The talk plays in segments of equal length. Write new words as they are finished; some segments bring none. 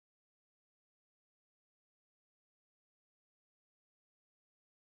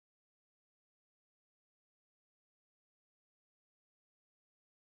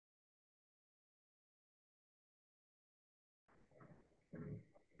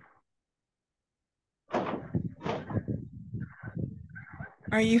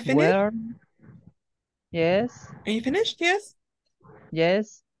Are you finished? Where? Yes. Are you finished? Yes?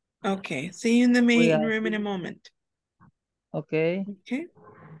 Yes. Okay, see you in the We main are. room in a moment. Okay. Okay.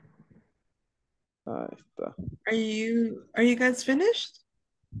 Ahí está. Are you guys finished?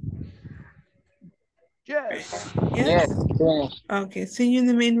 Yes. Yes? Yes. Okay, see you in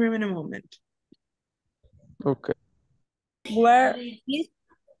the main room in a moment. Okay. Where is,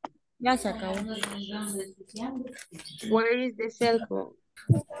 ya se acabó. Where is the cell phone?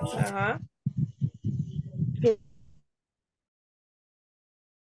 Uh-huh.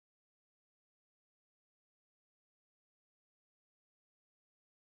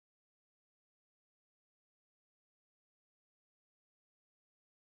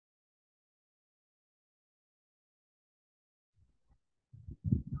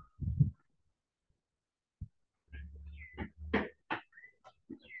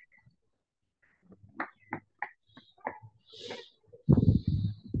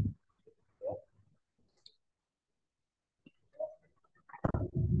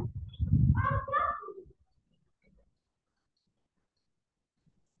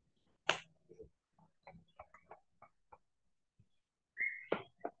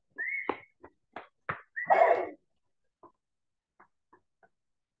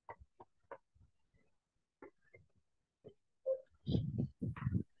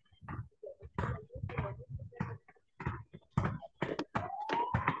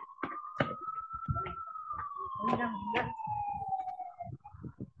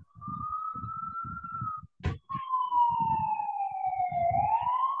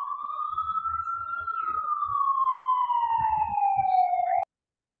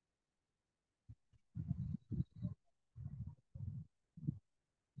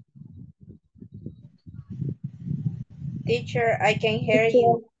 Teacher, I can hear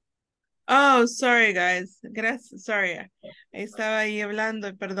you. Oh, sorry, guys. Gracias. Sorry. Estaba ahí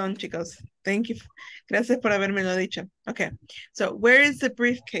hablando. Perdón, chicos. Thank you. Gracias por haberme lo dicho. Okay. So, where is the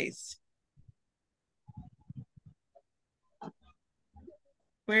briefcase?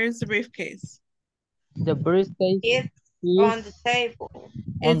 Where is the briefcase? The briefcase It's is on the table.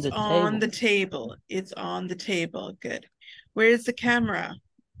 on It's the on table. the table. It's on the table. Good. Where is the camera?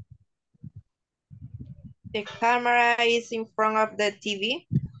 The camera is in front of the TV.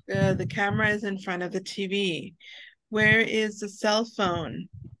 The camera is in front of the TV. Where is the cell phone?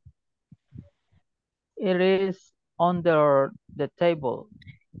 It is under the table.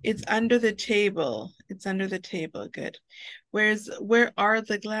 It's under the table. It's under the table. Good. Where are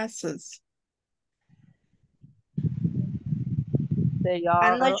the glasses? They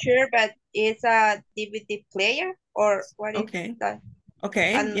I'm are not sure, but it's a DVD player or what is Okay. that?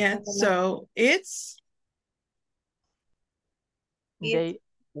 Okay. I Yeah. don't know. So it's they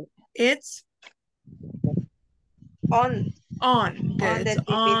on Good. the It's DVD.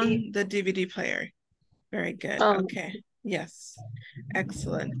 on the DVD player. Very good. Oh. Okay. Yes.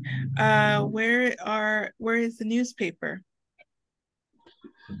 Excellent. Where is the newspaper?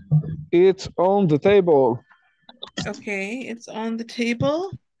 It's on the table. Okay, it's on the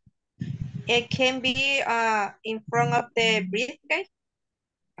table. It can be in front of the briefcase.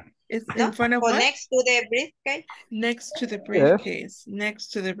 It's No? in front of Or what? next to the briefcase. Next to the Yes. briefcase. Next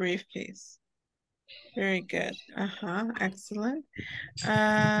to the briefcase. Very good. Excellent.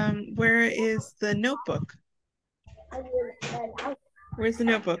 Where is the notebook? Where's the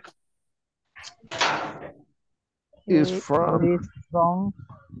notebook? Is it from is from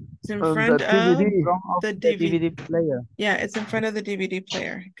It's in on front the of DVD. the the DVD. DVD player. Yeah, it's in front of the DVD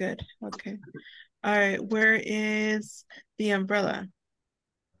player. Good. Okay. All right. Where is the umbrella?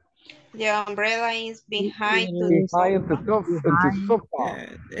 The umbrella is behind It the is Behind the behind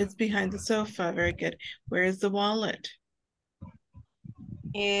sofa. It's behind the sofa. Very good. Where is the wallet?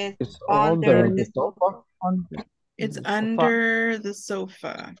 It's It's under under the the sofa. on the It's sofa. under the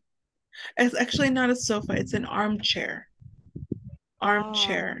sofa. It's actually not a sofa. It's an armchair.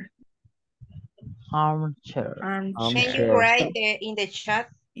 Armchair. Armchair. Can you Armchair. write in the chat?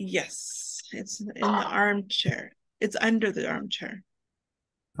 Yes, it's in the armchair. It's under the armchair.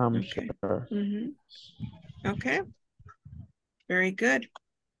 Armchair. Okay. Very good.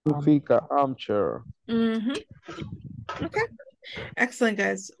 Significa armchair. Okay. Excellent,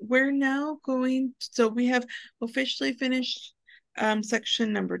 guys. We're now going, so we have officially finished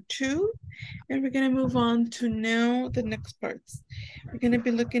section number 2, and we're going to move on to now the next parts. We're going to be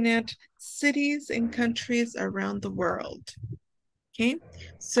looking at cities and countries around the world. Okay,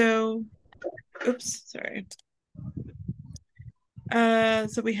 so, oops, sorry.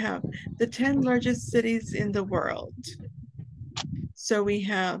 So we have the 10 largest cities in the world. So we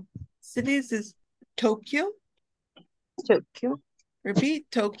have cities is Tokyo. Tokyo. Repeat.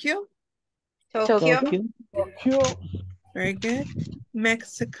 Tokyo. Tokyo, Tokyo, Very good.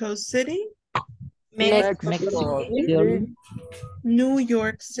 Mexico City. Mexico City, New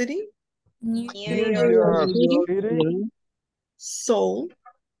York City. New New York, York City, Seoul.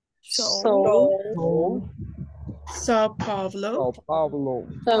 Seoul, Sao Paulo.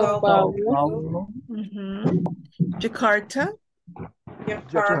 Sao Paulo, Mhm. Jakarta.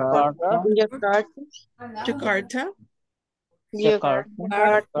 Jakarta, Jakarta,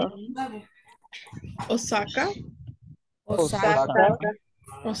 Jakarta. Osaka. Osaka,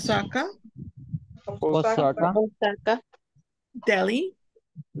 Osaka. Osaka, Delhi.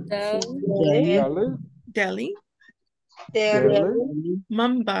 Delhi, Delhi. Delhi,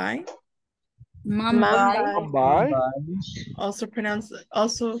 Mumbai. Mumbai,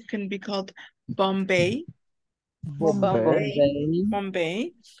 Also can be called Bombay.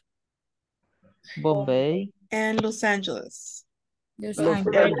 Bombay, Bombay. And Los Angeles. Los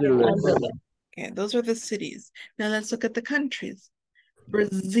Angeles, Okay, those are the cities. Now let's look at the countries.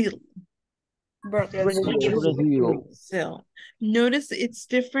 Brazil. Brazil, Notice it's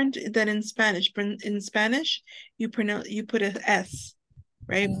different than in Spanish. In Spanish, you put an S,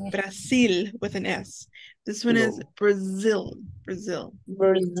 right? Brasil with an S. This one is Brazil. Brazil,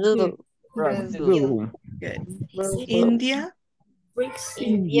 Good. India.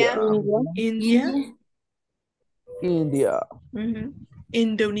 India, India.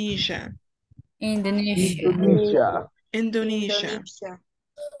 Indonesia. Indonesia,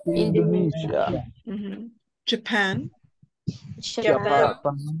 Japan.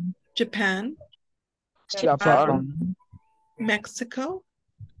 Japan, Mexico.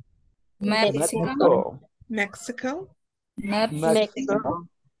 Mexico,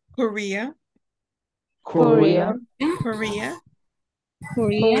 Korea. Korea,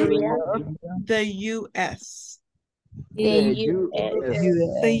 The US. the US,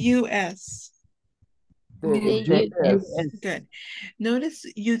 The US. the US, Good. Notice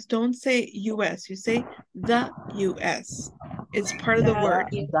you don't say US, you say the US. It's part of the word.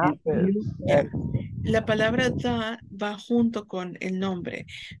 Yeah. La palabra the va junto con el nombre.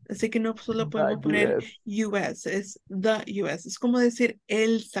 Así que no solo podemos poner US, es the US. Es como decir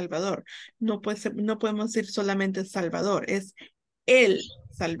El Salvador. No podemos decir solamente Salvador, es El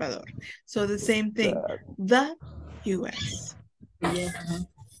Salvador. So the same thing, the US. the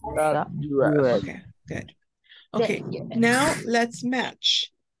US. Okay, good. Okay, now let's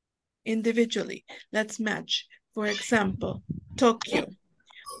match individually. Let's match. For example, Tokyo.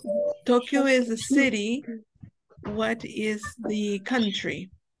 Tokyo is a city. What is the country?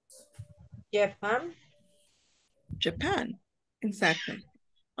 Japan, Japan. Exactly.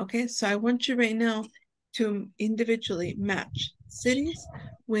 Okay, so I want you right now to individually match cities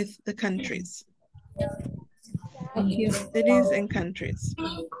with the countries. Cities and countries.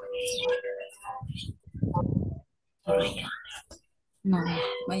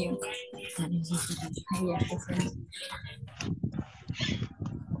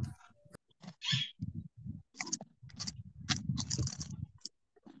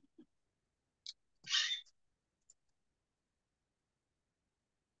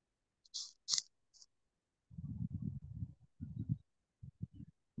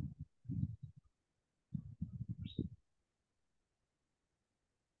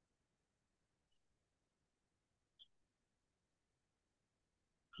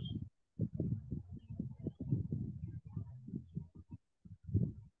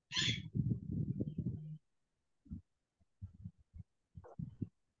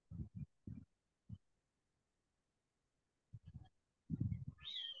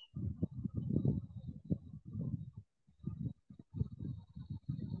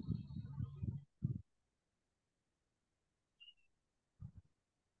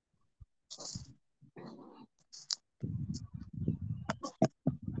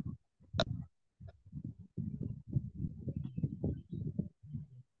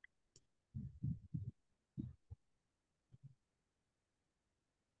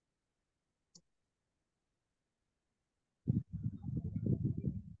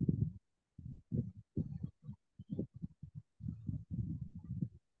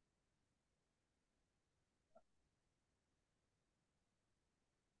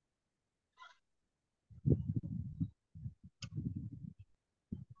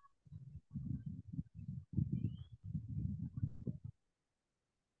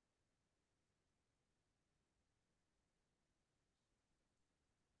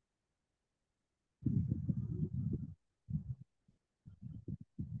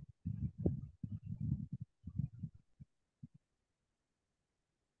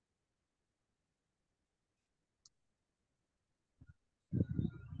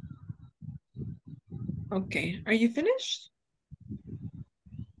 Okay, are you finished?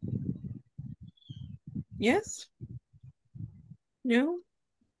 Yes? No?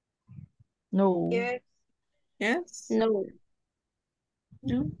 No. Yes. Yes? No.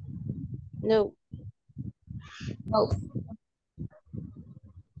 No? No. No.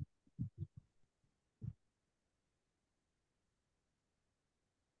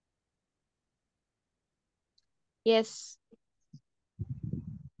 Yes.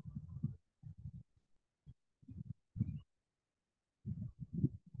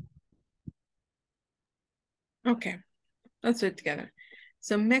 Okay, let's do it together.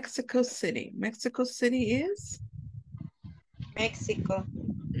 So Mexico City. Mexico City is? Mexico.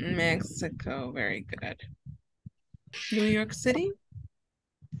 Mexico, very good. New York City?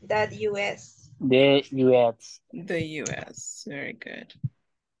 That US. The US. The US, very good.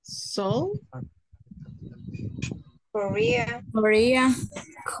 Seoul? Korea. Korea.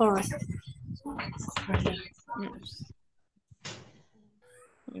 Korea. Yes.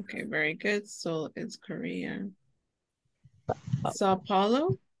 Okay, very good. Seoul is Korea. Sao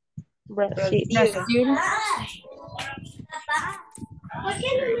Paulo? Brazil. Brazil.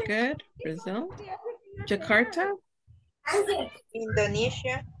 Very good. Brazil. Jakarta?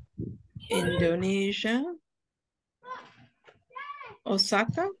 Indonesia. Indonesia.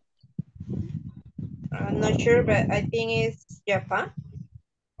 Osaka? I'm not sure, but I think it's Japan.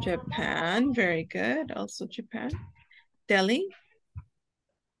 Japan, very good. Also Japan. Delhi?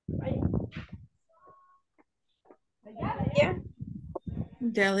 Yeah.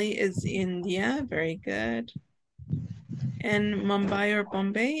 Delhi is India, very good. And Mumbai or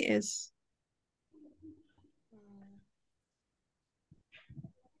Bombay is?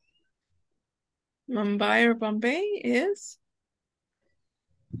 Mumbai or Bombay is?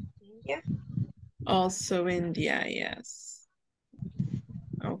 India. Also India, yes.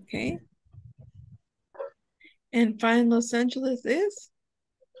 Okay. And finally, Los Angeles is?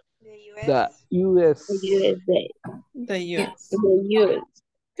 The The US. US. USA. The US. The US.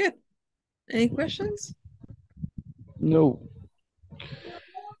 Good. Any questions? No.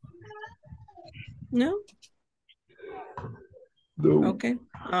 No? No. Okay.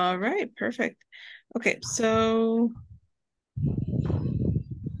 All right, perfect. Okay, so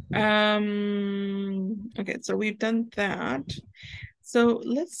okay, so we've done that. So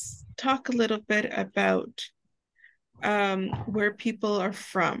let's talk a little bit about where people are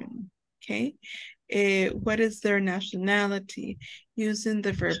from. Okay. What is their nationality using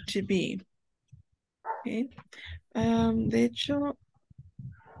the verb to be? Okay. De hecho,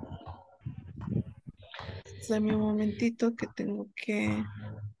 dame un momentito que tengo que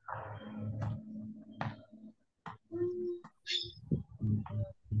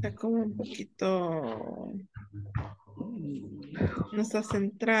está como un poquito no está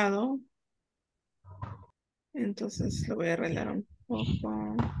centrado. Entonces lo voy a arreglar un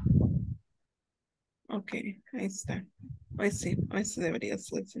poco. Ok, ahí está. Hoy sí debería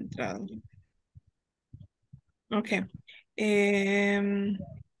ser centrado. Okay.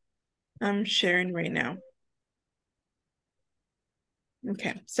 I'm sharing right now.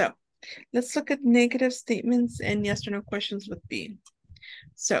 Okay, so let's look at negative statements and yes or no questions with B.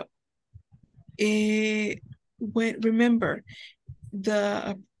 So, remember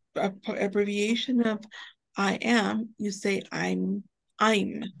the abbreviation of I am, you say I'm,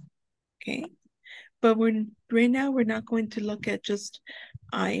 okay? But right now we're not going to look at just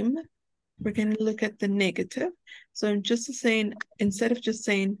I'm, we're going to look at the negative. So I'm just saying, instead of just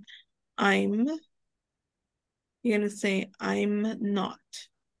saying I'm, you're going to say I'm not.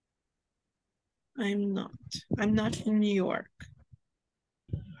 I'm not in New York.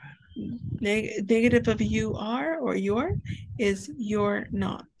 Negative of you are or your is you're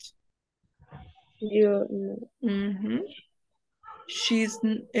not. You're She's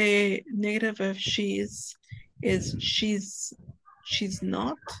a negative of she's is she's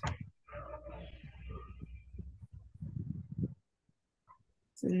not.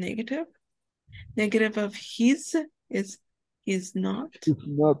 It's a negative. Negative of he's is he's not. It's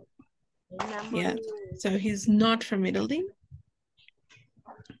not. Yeah. So he's not from Italy.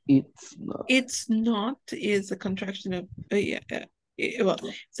 It's not. It's not is a contraction of well,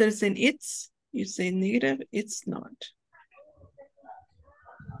 instead of saying it's, you say negative, it's not.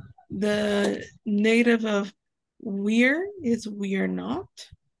 The negative of we're is we're not.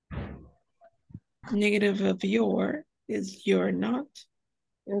 Negative of your is you're not.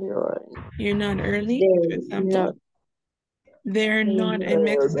 You're not early, for example. They're not in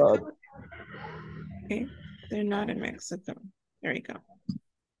Mexico. Okay, they're not in Mexico. There you go.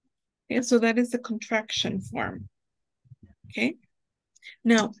 Okay, so that is the contraction form. Okay,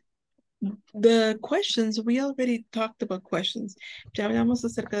 now the questions, we already talked about questions. Ya hablamos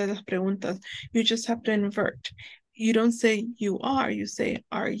acerca de las preguntas. You just have to invert. You don't say you are, you say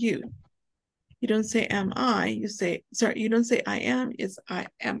are you. You don't say am I, you say, sorry, you don't say I am, it's I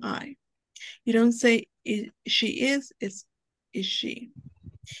am I. You don't say she is, it's is she.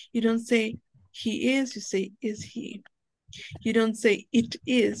 You don't say he is, you say is he. You don't say it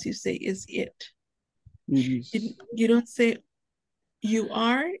is, you say is it. You don't say you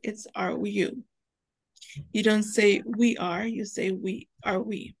are, it's are you. You don't say we are, you say we are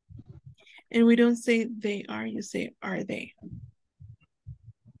we. And we don't say they are, you say are they.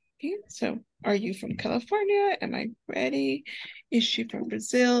 Okay, so are you from California? Am I ready? Is she from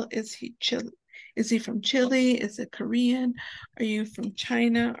Brazil? Is he Chile? Is he from Chile? Is it Korean? Are you from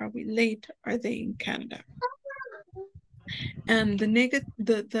China? Are we late? Are they in Canada? And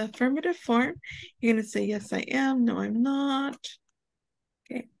the affirmative form, you're gonna say yes, I am. No, I'm not.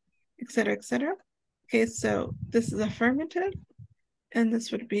 Okay, etc., etc. Okay, so this is affirmative, and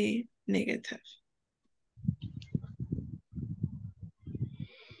this would be negative.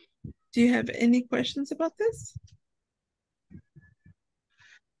 Do you have any questions about this?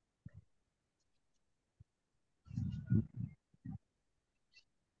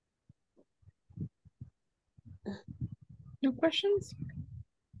 No questions?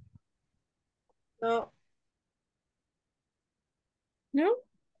 No. No?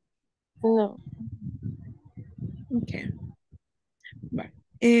 No. Okay. Right.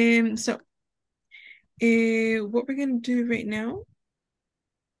 So what we're gonna do right now,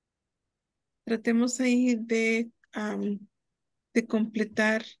 tratemos ahí de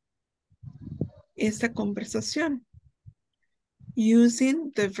completar esta conversación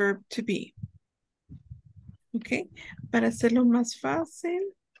using the verb to be. Ok, para hacerlo más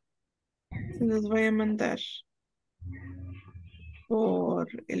fácil, se los voy a mandar por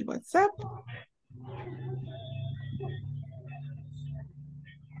el WhatsApp.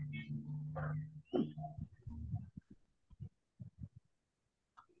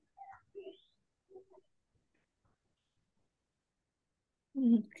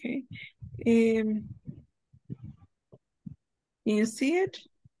 Okay. You see it?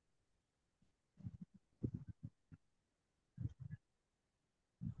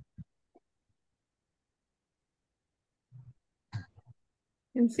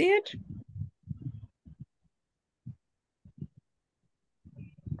 You see it?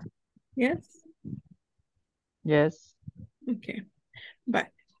 Yes? Yes. Okay.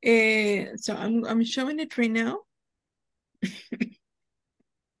 But so I'm showing it right now.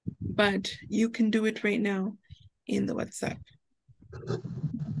 But you can do it right now in the WhatsApp.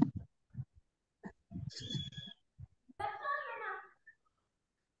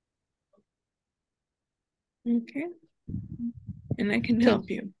 Okay. And I can help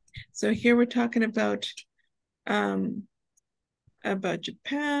you. So here we're talking about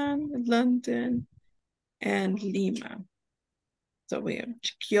Japan, London, and Lima. So we have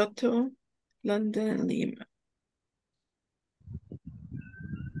Kyoto, London, and Lima.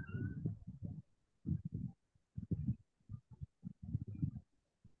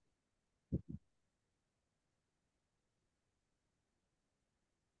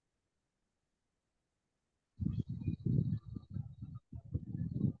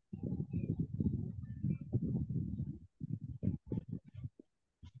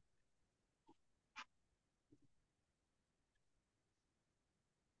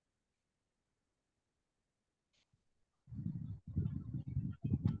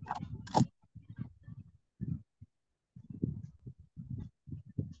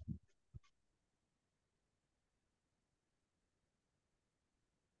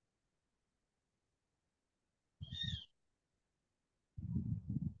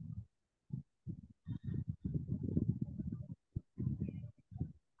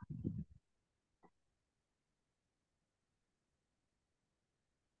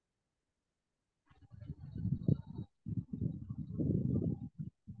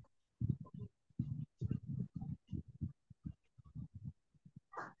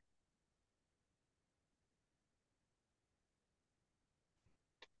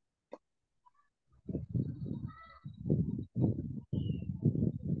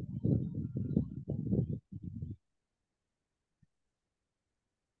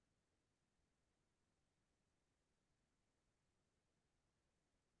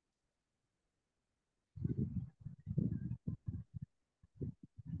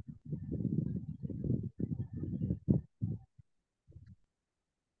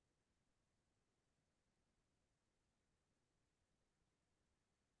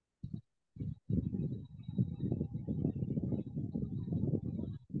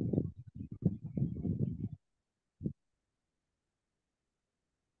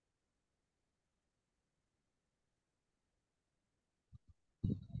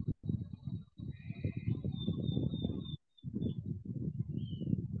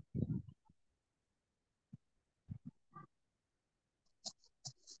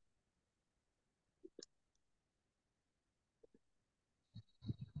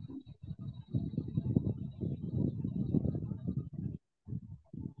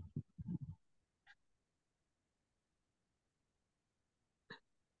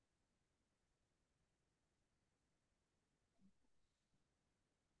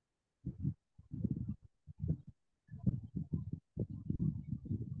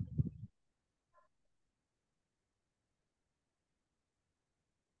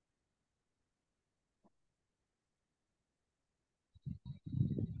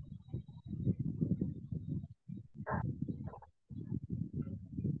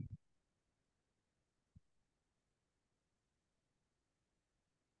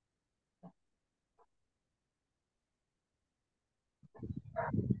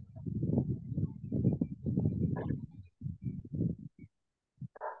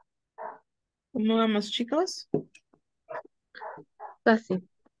 ¿Cómo vamos, chicos? Fácil.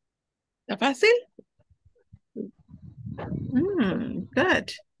 ¿Está fácil?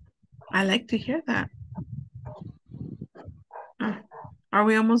 Good. I like to hear that. Are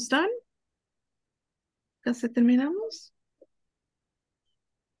we almost done? ¿Casi terminamos?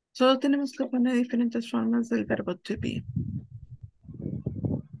 Solo tenemos que poner diferentes formas del verbo to be.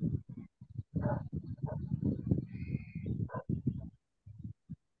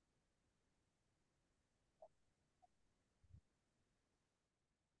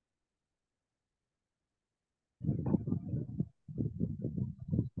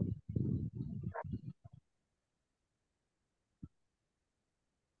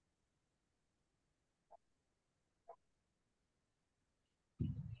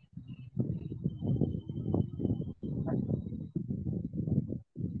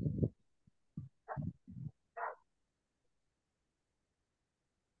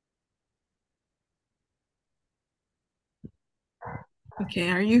 Okay,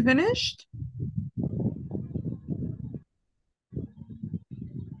 are you finished?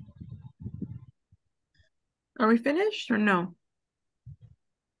 Are we finished or no?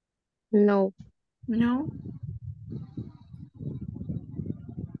 No. No?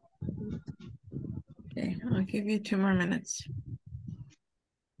 Okay, I'll give you 2 more minutes.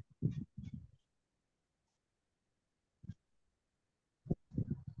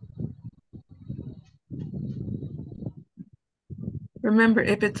 Remember,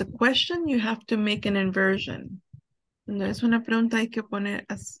 if it's a question, you have to make an inversion. Cuando es una pregunta hay que poner,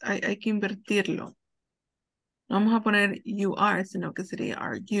 hay que invertirlo. No vamos a poner you are, sino que sería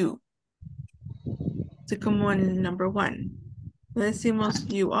are you. Así como en number 1. No decimos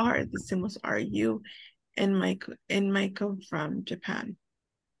you are, decimos are you and Michael from Japan.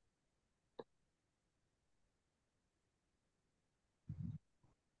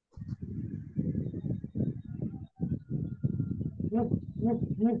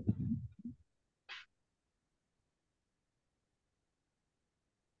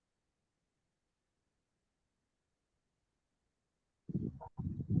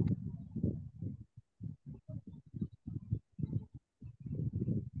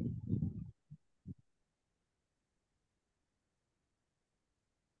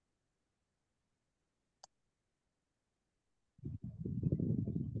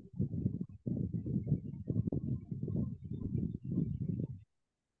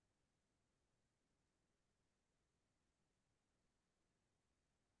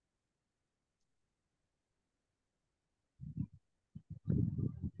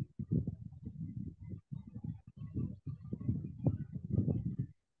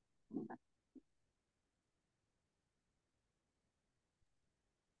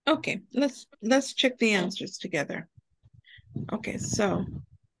 Okay, let's check the answers together. Okay, so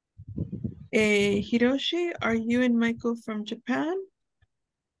Hiroshi, are you and Michael from Japan?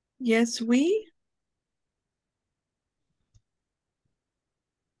 Yes, we.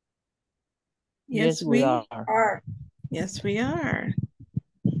 Yes, we are. Yes, we are.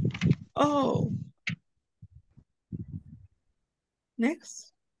 Oh.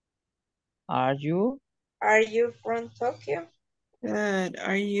 Next. Are you? Are you from Tokyo? Good.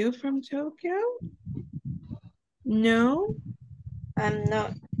 Are you from Tokyo? No. I'm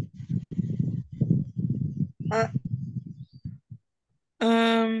not.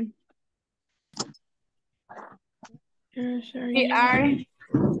 We are.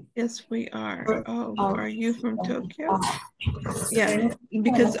 Yes, we are. Oh, are you from Tokyo? Yeah,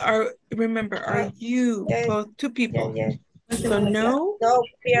 because remember, are you Yes. both two people? Yes. So no, No,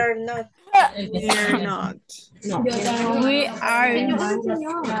 we are not. we are not. We are.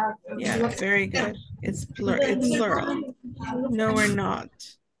 Yeah, very good. It's plural. No, we're not.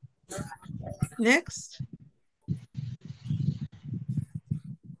 Next.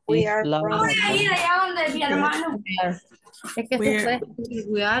 We are from. Es que se puede escribir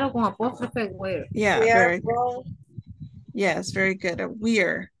wear o con apóstrofe wear. Yeah, We very are good. from. Yes, very good. A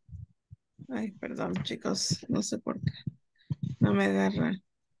we're. Ay, perdón, chicos. No sé por qué. No me agarra.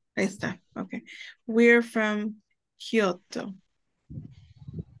 Ahí está. Okay. We're from Kyoto.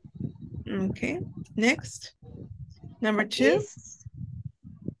 Okay. Next. Number 2.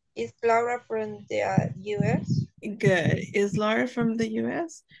 Is Laura from the US? Good. Is Laura from the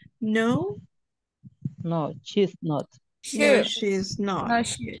US? No. No, she's not. No, she's not. No,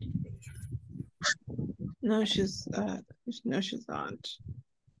 she. No, she's not.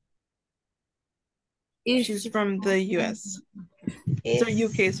 Is She's she from the US. So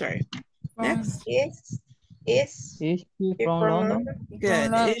UK, sorry. Next. Is Is she she from London?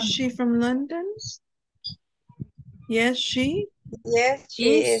 Good. London. Is she from London? Yes, she. Yes,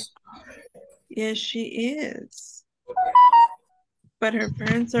 she is. Yes, she is. But her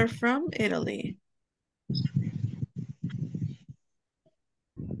parents are from Italy.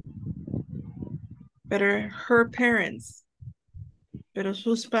 But her parents. Pero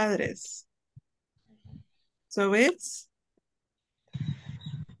sus padres. So it's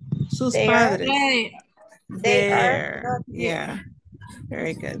sus They are. padres. They are There. not here. Yeah.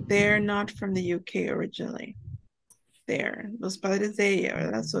 Very good. They're not from the UK originally. There. Los padres de ella,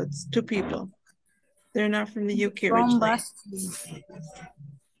 ¿verdad? So it's two people. They're not from the UK From originally. Brazil.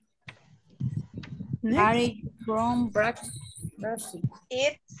 Next. Are you from Brazil?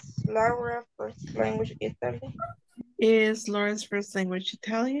 It's Laura first language Italy. Is Lauren's first language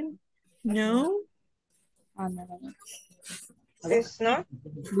Italian? No, Ah, no, no, no. It's not.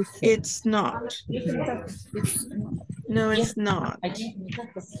 it's not. No, it's not.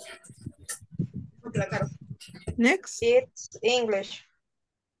 Next. It's English.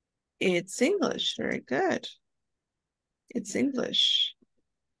 It's English. Very good. It's English.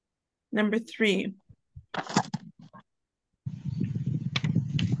 Number 3.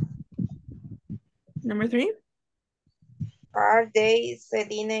 Number 3. Are they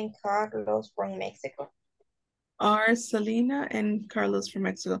Selena and Carlos from Mexico? Are Selena and Carlos from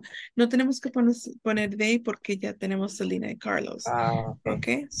Mexico. No tenemos que poner they porque ya tenemos Selena y Carlos. Okay.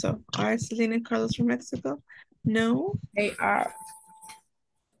 Okay, so are Selena and Carlos from Mexico? No. They are.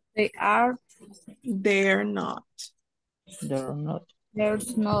 They are. They're not. They're not.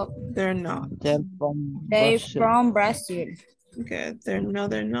 There's no. They're not. They're from They Brazil. from Brazil. Good. They're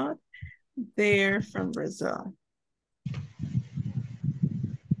not. They're from Brazil.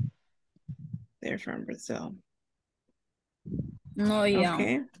 They're from Brazil. No, yeah.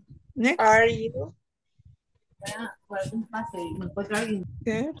 Okay. Next. Are you?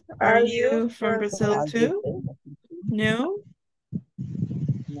 Good. Are you from Brazil too? No.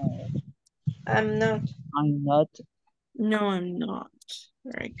 No, I'm not. I'm not. No, I'm not.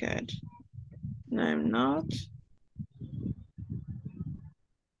 Very good. No, I'm not.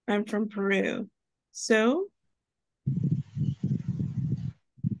 I'm from Peru. So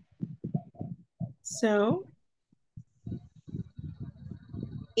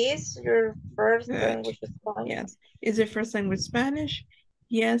Is your first good. language Spanish? Yes. Is your first language Spanish?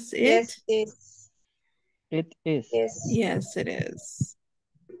 Yes, Yes, it's. It is. Yes. Yes, it is.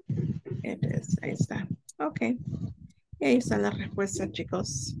 It is. Ahí está. Ok. Y ahí están las respuestas,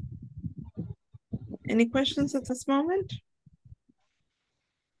 chicos. Any questions at this moment?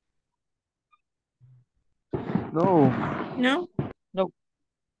 No. No? No.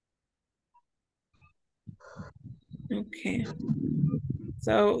 Okay.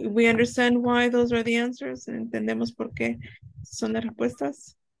 So we understand why those are the answers. Entendemos por qué son las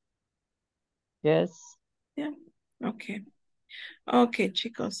respuestas. Yes. Yeah. Okay. Ok,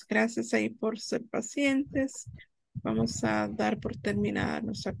 chicos, gracias ahí por ser pacientes. Vamos a dar por terminada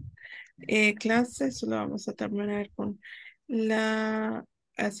nuestra clase. Solo vamos a terminar con la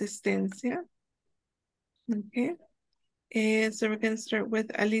asistencia. Okay. So we're going to start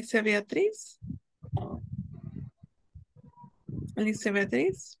with Alicia Beatriz. Alicia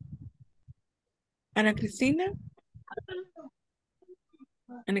Beatriz. Ana Cristina.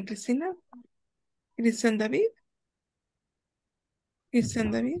 Ana Cristina. Cristian David.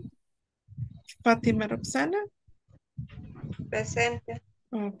 Cristian David. Fátima Roxana. Presente.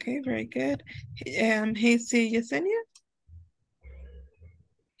 Okay, very good. Hazy Yesenia.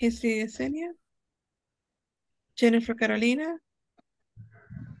 Hazy Yesenia. Jennifer Carolina.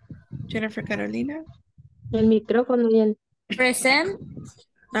 Jennifer Carolina. El micrófono bien. Present.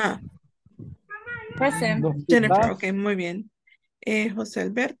 Ah, Present. Jennifer, ok, muy bien. José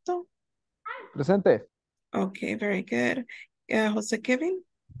Alberto. Presente. Ok, very good. José Kevin.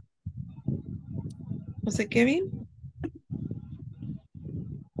 José Kevin.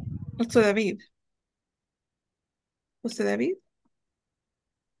 José David. José David.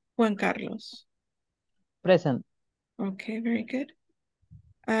 Juan Carlos. Present. Ok, very good.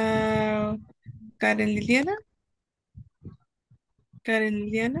 Karen Liliana. Karen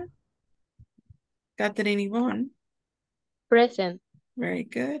Liliana. Catherine Yvonne. Present. Very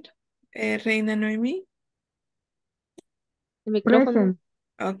good. Reina Noemí. El micrófono.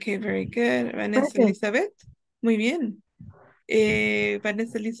 Ok, very good. Vanessa Present. Elizabeth. Muy bien.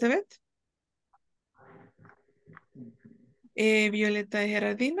 Vanessa Elizabeth. Violeta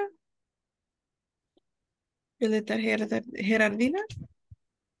Gerardina. Violeta Gerardina.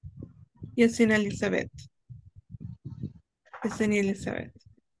 Yesenia Elizabeth. Yesenia Elizabeth.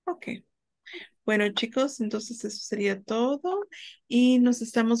 Ok. Bueno, chicos, entonces eso sería todo. Y nos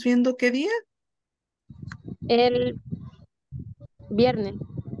estamos viendo ¿qué día? El viernes.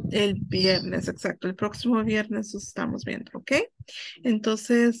 El viernes, exacto. El próximo viernes nos estamos viendo, ¿ok?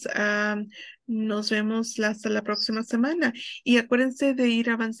 Entonces, nos vemos hasta la próxima semana. Y acuérdense de ir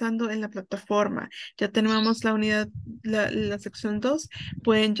avanzando en la plataforma. Ya tenemos la unidad, la sección 2.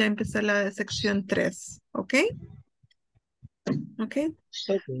 Pueden ya empezar la sección 3, ¿ok? ¿Ok?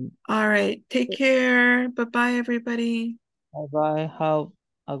 Okay. All right. Take care. Bye-bye, everybody. Bye-bye. Have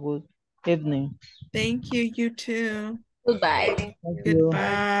a good evening. Thank you. You too. Goodbye. Thank you.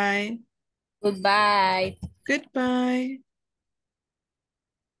 Goodbye. Goodbye. Goodbye.